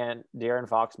 And De'Aaron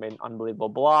Fox made an unbelievable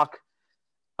block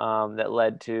that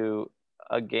led to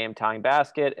a game-tying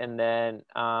basket. And then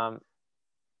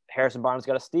Harrison Barnes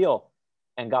got a steal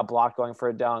and got blocked going for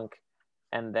a dunk.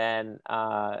 And then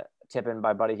tip in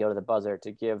by Buddy Hield at the buzzer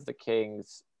to give the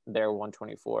Kings their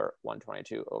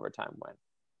 124-122 overtime win.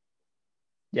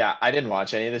 Yeah, I didn't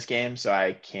watch any of this game, so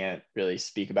I can't really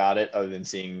speak about it other than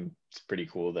seeing it's pretty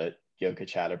cool that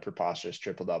Jokic had a preposterous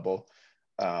triple-double.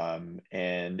 And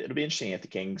it'll be interesting if the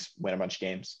Kings win a bunch of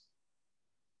games.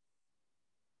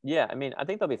 Yeah, I mean, I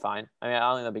think they'll be fine. I mean, I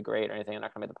don't think they'll be great or anything. They're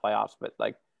not going to make the playoffs, but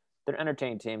they're an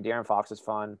entertaining team. De'Aaron Fox is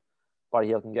fun. Buddy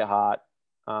Hield can get hot.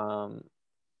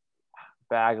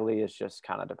 Bagley is just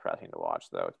kind of depressing to watch,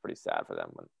 though. It's pretty sad for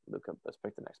them when Luka does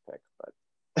pick the next pick.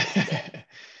 But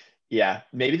yeah,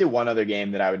 maybe the one other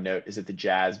game that I would note is that the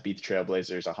Jazz beat the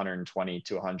Trailblazers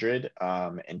 120-100,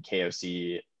 and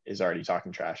KOC is already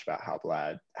talking trash about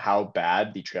how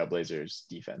bad the Trailblazers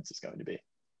defense is going to be.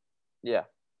 Yeah.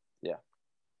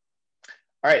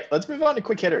 All right, let's move on to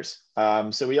quick hitters.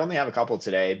 So we only have a couple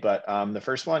today, but the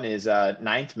first one is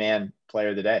ninth man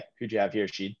player of the day. Who'd you have here,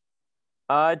 Sheed?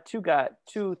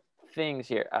 Two things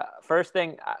here. First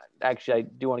thing, actually, I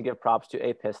do want to give props to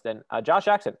a Piston. Josh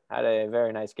Jackson had a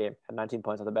very nice game. Had 19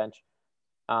 points on the bench.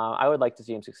 I would like to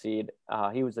see him succeed.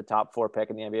 He was the top 4 pick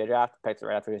in the NBA draft, picked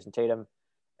right after Jason Tatum,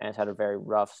 and has had a very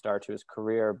rough start to his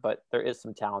career. But there is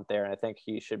some talent there, and I think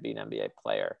he should be an NBA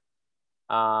player.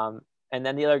 And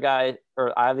then the other guy,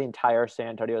 or I have the entire San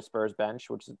Antonio Spurs bench,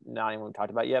 which is not even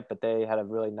talked about yet, but they had a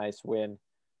really nice win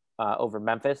over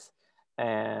Memphis,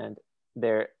 and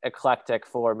their eclectic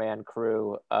 4-man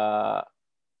crew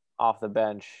off the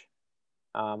bench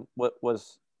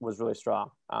was really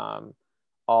strong.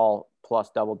 All plus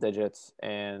double digits,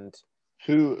 and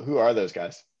Who are those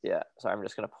guys? yeah. Sorry, I'm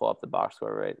just gonna pull up the box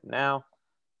score right now.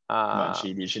 Come on,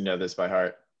 Sheed, you should know this by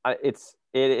heart. It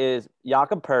is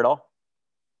Jakob Pertl,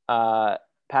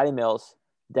 Patty Mills,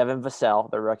 Devin Vassell,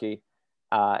 the rookie,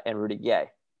 and Rudy Gay.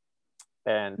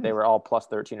 And they were all plus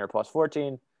 13 or plus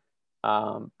 14.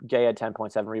 Gay had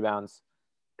 10.7 rebounds.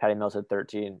 Patty Mills had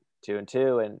 13, 2 and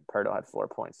 2, and Pertl had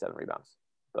 4.7 rebounds.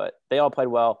 But they all played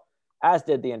well, as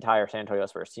did the entire San Antonio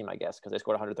Spurs team, I guess, because they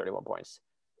scored 131 points.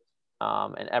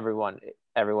 And everyone in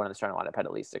the starting lineup had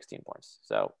at least 16 points.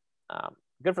 So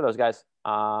good for those guys.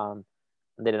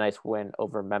 They had a nice win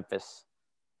over Memphis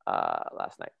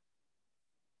last night.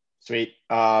 Sweet.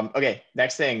 Okay,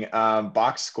 next thing,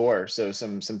 box score. So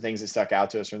some things that stuck out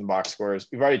to us from the box scores.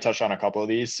 We've already touched on a couple of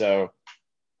these. So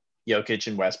Jokic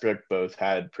and Westbrook both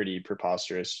had pretty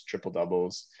preposterous triple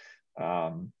doubles.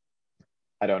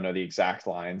 I don't know the exact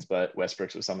lines, but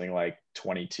Westbrook's was something like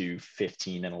 22,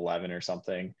 15, and 11 or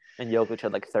something. And Jokic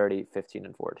had like 30, 15,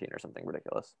 and 14 or something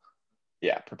ridiculous.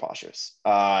 Yeah, preposterous.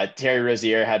 Terry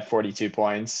Rozier had 42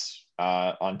 points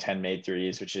on 10 made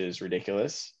threes, which is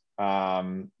ridiculous.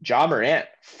 Ja Morant,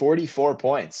 44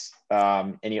 points.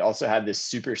 And he also had this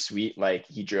super sweet, like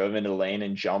he drove into the lane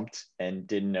and jumped and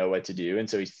didn't know what to do. And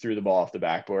so he threw the ball off the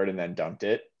backboard and then dunked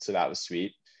it. So that was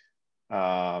sweet.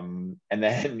 And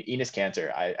then Enes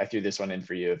Kanter, I threw this one in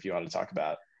for you if you want to talk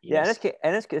about Enes.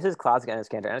 Yeah, this is classic Enes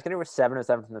Kanter. Enes Kanter was 7 of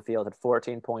 7 from the field, had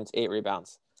 14 points, 8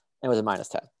 rebounds, and was a minus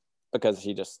 10 because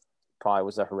he just probably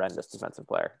was a horrendous defensive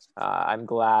player. I'm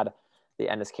glad the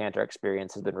Enes Kanter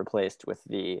experience has been replaced with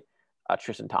the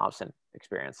Tristan Thompson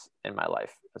experience in my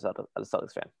life as a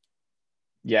Celtics fan.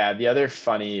 Yeah, the other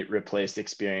funny replaced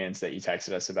experience that you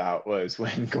texted us about was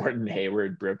when Gordon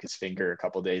Hayward broke his finger a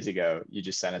couple days ago. You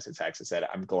just sent us a text that said,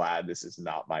 "I'm glad this is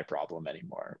not my problem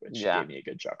anymore," which gave me a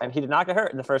good chuckle. And he did not get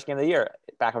hurt in the first game of the year,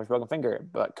 back of his broken finger,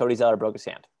 but Cody Zeller broke his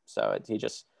hand. So he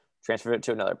just transferred it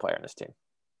to another player in his team.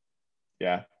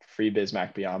 Yeah, free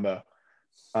Bismack Biyombo.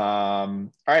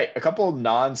 All right, a couple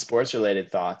non-sports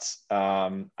related thoughts. I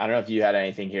don't know if you had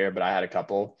anything here, but I had a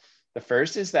couple. The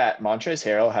first is that Montrezl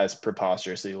Harrell has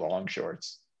preposterously long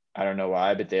shorts. I don't know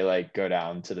why, but they like go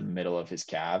down to the middle of his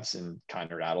calves and kind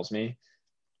of rattles me.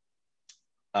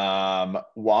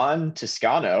 Juan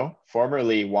Toscano,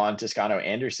 formerly Juan Toscano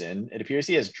Anderson, it appears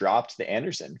he has dropped the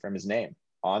Anderson from his name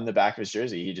on the back of his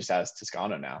jersey. He just has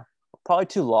Toscano now. Probably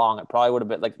too long. It probably would have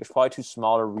been like it's probably too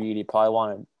small to read. He probably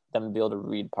wanted them to be able to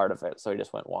read part of it, so he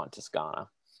just went Juan Toscano.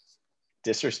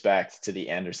 Disrespect to the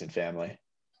Anderson family.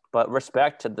 But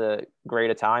respect to the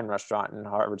great Italian restaurant in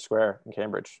Harvard Square in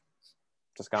Cambridge,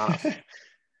 Toscano.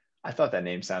 I thought that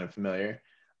name sounded familiar.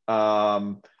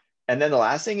 And then the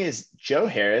last thing is Joe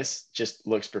Harris just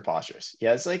looks preposterous. He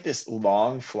has like this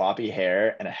long floppy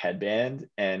hair and a headband.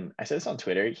 And I said this on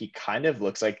Twitter. He kind of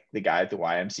looks like the guy at the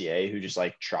YMCA who just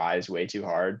like tries way too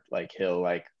hard. Like he'll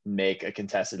like make a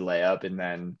contested layup and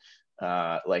then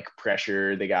like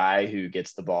pressure the guy who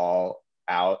gets the ball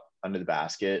out under the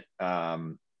basket.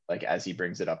 Like as he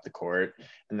brings it up the court,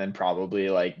 and then probably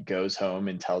like goes home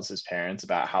and tells his parents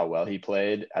about how well he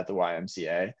played at the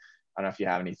YMCA. I don't know if you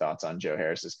have any thoughts on Joe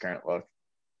Harris's current look.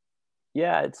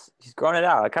 Yeah, he's grown it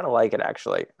out. I kind of like it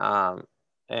actually.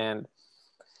 And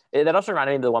that also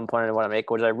reminded me of the one point I want to make,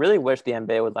 which I really wish the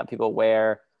NBA would let people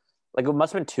wear. Like it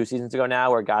must have been 2 seasons ago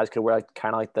now, where guys could wear like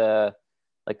kind of like the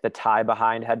tie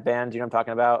behind headband. You know what I'm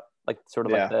talking about? Like sort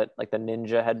of like the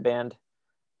ninja headband.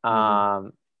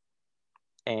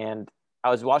 And I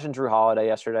was watching Drew Holiday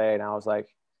yesterday, and I was like,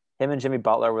 him and Jimmy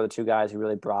Butler were the 2 guys who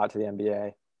really brought it to the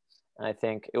NBA. And I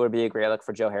think it would be a great look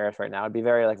for Joe Harris right now. It'd be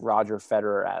very like Roger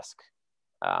Federer-esque.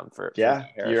 For Harris,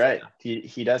 you're right.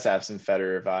 He does have some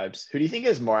Federer vibes. Who do you think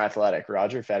is more athletic,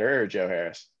 Roger Federer or Joe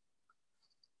Harris?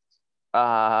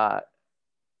 I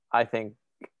think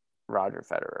Roger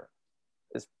Federer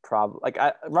is probably like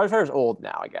Roger Federer's old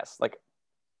now, I guess. Like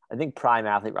I think prime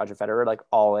athlete Roger Federer, like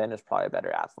all in, is probably a better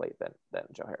athlete than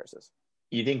Joe Harris is.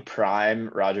 You think prime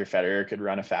Roger Federer could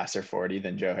run a faster 40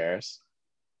 than Joe Harris?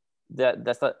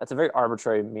 That's a very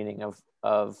arbitrary meaning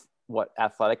of what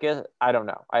athletic is. I don't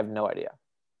know. I have no idea.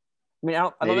 I mean,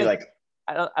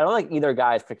 I don't think either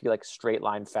guy is particularly like straight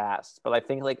line fast, but I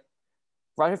think like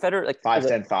Roger Federer, like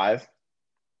 5'10", 5.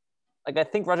 Like I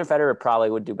think Roger Federer probably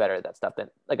would do better at that stuff than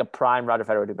like a prime Roger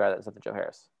Federer would do better at that stuff than Joe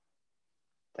Harris.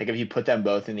 Like if you put them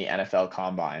both in the NFL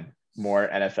Combine, more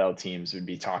NFL teams would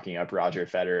be talking up Roger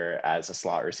Federer as a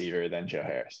slot receiver than Joe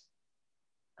Harris.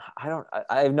 I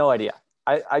have no idea.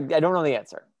 I don't know the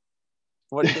answer.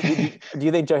 What do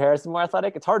you think Joe Harris is more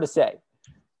athletic? It's hard to say.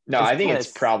 No, I think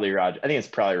it's probably Roger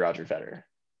Federer.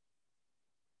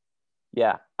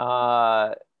 Yeah.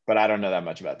 But I don't know that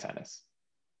much about tennis.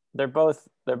 They're both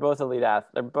elite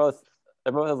athletes. They're both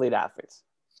elite athletes.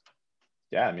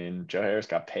 Yeah, I mean, Joe Harris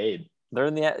got paid. They're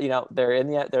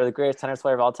the greatest tennis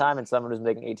player of all time, and someone who's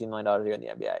making $18 million a year in the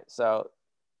NBA. So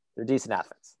they're decent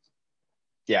athletes.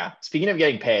 Yeah. Speaking of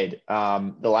getting paid,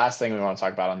 the last thing we want to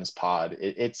talk about on this pod,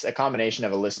 it's a combination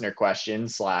of a listener question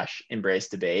 / embrace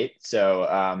debate.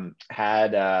 So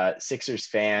had Sixers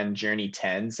fan Journey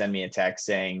 10 send me a text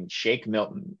saying Shake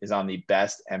Milton is on the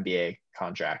best NBA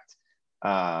contract, or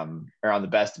on the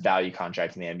best value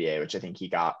contract in the NBA, which I think he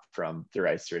got from the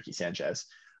rights to Ricky Sanchez.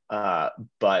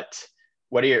 But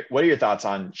what are your thoughts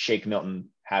on Shake Milton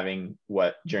having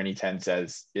what Journey 10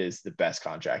 says is the best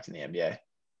contract in the NBA?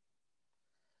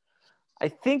 I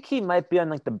think he might be on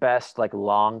like the best like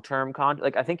long-term contract.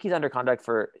 Like I think he's under contract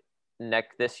for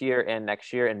this year and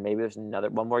next year, and maybe there's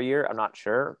one more year. I'm not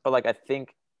sure, but like I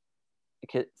think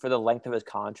for the length of his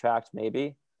contract,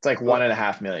 maybe it's like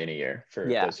 $1.5 million a year for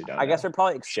those who don't know. I guess we're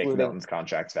probably excluding Shake Milton's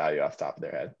contract value off the top of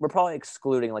their head. We're probably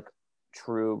excluding like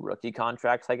true rookie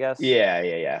contracts, I guess.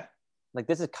 Yeah. Like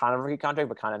this is kind of a rookie contract,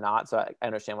 but kind of not. So I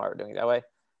understand why we're doing it that way.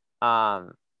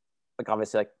 Like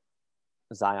obviously, like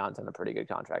Zion's on a pretty good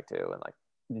contract too, and like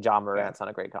John Morant's on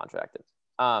a great contract.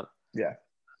 Yeah.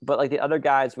 But like the other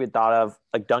guys we thought of,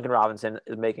 like Duncan Robinson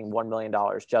is making $1 million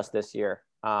just this year.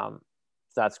 So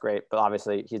that's great, but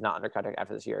obviously he's not under contract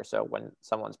after this year. So when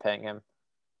someone's paying him,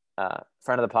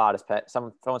 friend of the pod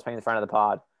someone's paying the friend of the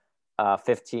pod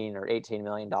 $15 or $18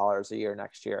 million a year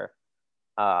next year.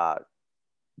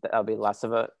 That'll be less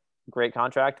of a great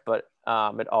contract, but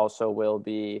it also will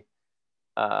be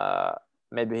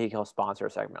maybe he'll sponsor a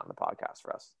segment on the podcast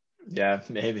for us. Yeah,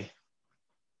 maybe.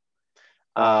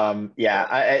 All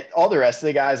the rest of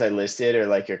the guys I listed are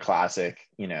like your classic,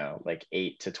 like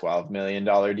 $8 to $12 million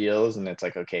deals, and it's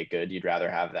like, okay, good. You'd rather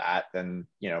have that than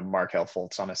Markelle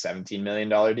Fultz on a $17 million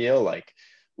deal, like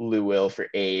Lou Will for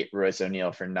 8, Royce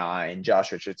O'Neal for 9,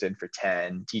 Josh Richardson for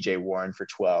 10, TJ Warren for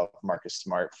 12, Marcus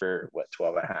Smart for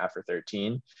 12.5 or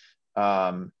 13.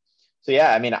 So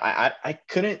yeah, I mean, I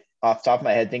couldn't off the top of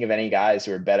my head think of any guys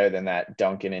who are better than that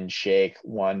Duncan and Shake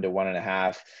 1 to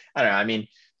 1.5. I don't know. I mean,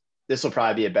 this will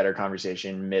probably be a better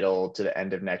conversation middle to the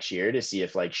end of next year to see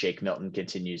if like Shake Milton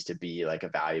continues to be like a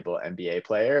valuable NBA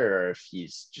player or if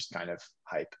he's just kind of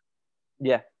hype.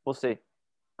 Yeah, we'll see.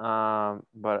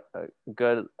 But a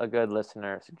good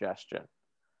listener suggestion.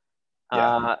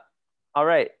 Yeah. All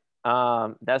right.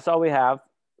 That's all we have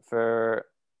for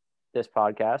this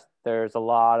podcast. There's a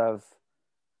lot of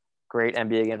great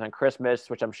NBA games on Christmas,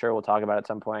 which I'm sure we'll talk about at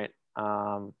some point.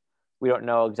 We don't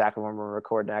know exactly when we'll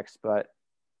record next, but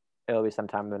it'll be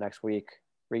sometime in the next week,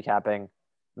 recapping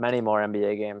many more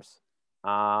NBA games.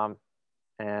 And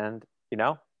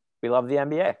we love the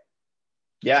NBA.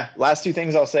 Yeah. Last two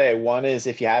things I'll say. One is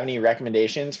if you have any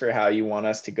recommendations for how you want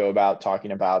us to go about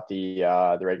talking about the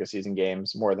regular season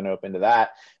games, more than open to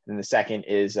that. And the second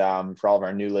is for all of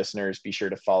our new listeners, be sure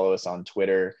to follow us on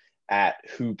Twitter at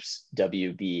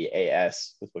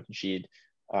hoopswbas with Book and Sheed,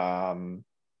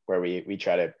 where we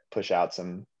try to push out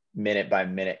some minute by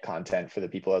minute content for the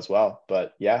people as well.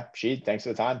 But yeah, Sheed, thanks for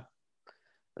the time.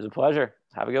 It was a pleasure.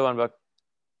 Have a good one, Book.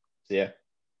 See ya.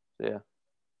 See ya.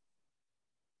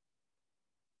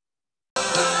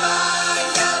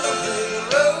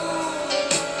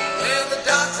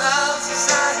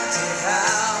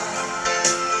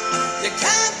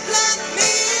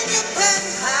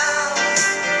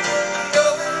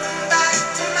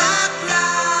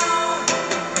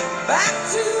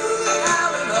 Back to